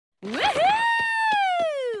Woohoo!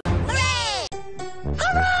 Hooray!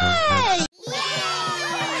 Hooray!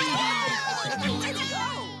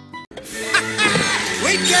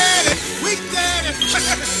 We did it! We did it!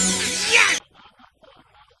 Yes!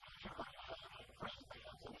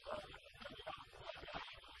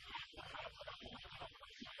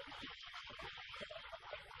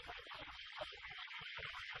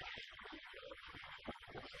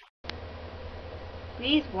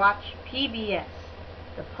 Please watch PBS,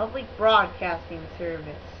 the Public Broadcasting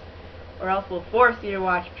Service, or else we'll force you to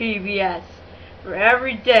watch PBS for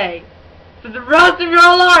every day for the rest of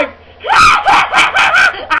your life!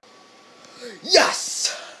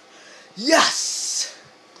 Yes! Yes!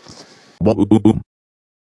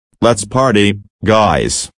 Let's party,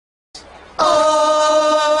 guys. Oh!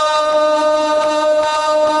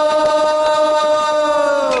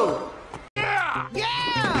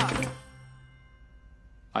 Yeah!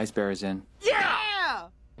 Ice Bear is in. Yeah!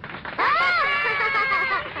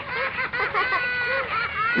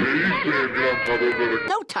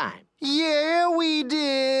 No time. Yeah, we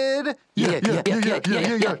did! Yeah.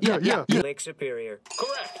 Lake Superior.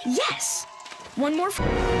 Correct. Yes! One more.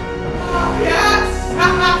 Yes!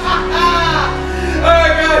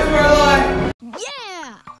 Alright guys, we're alive!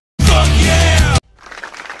 Yeah!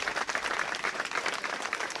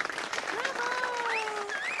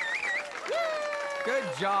 Good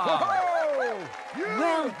job.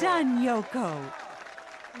 Well done, Yoko.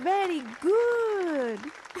 Very good.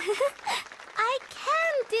 I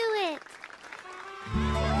can do it.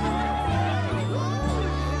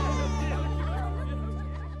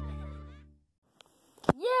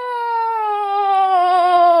 Yay!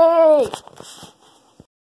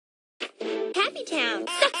 Happy Town.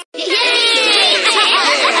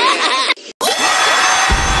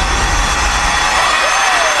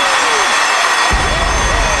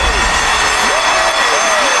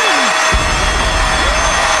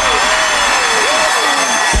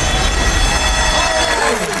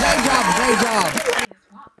 Great job!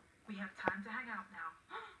 We have time to hang out now.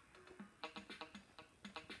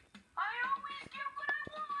 I always get what I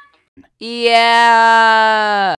want. Yeah!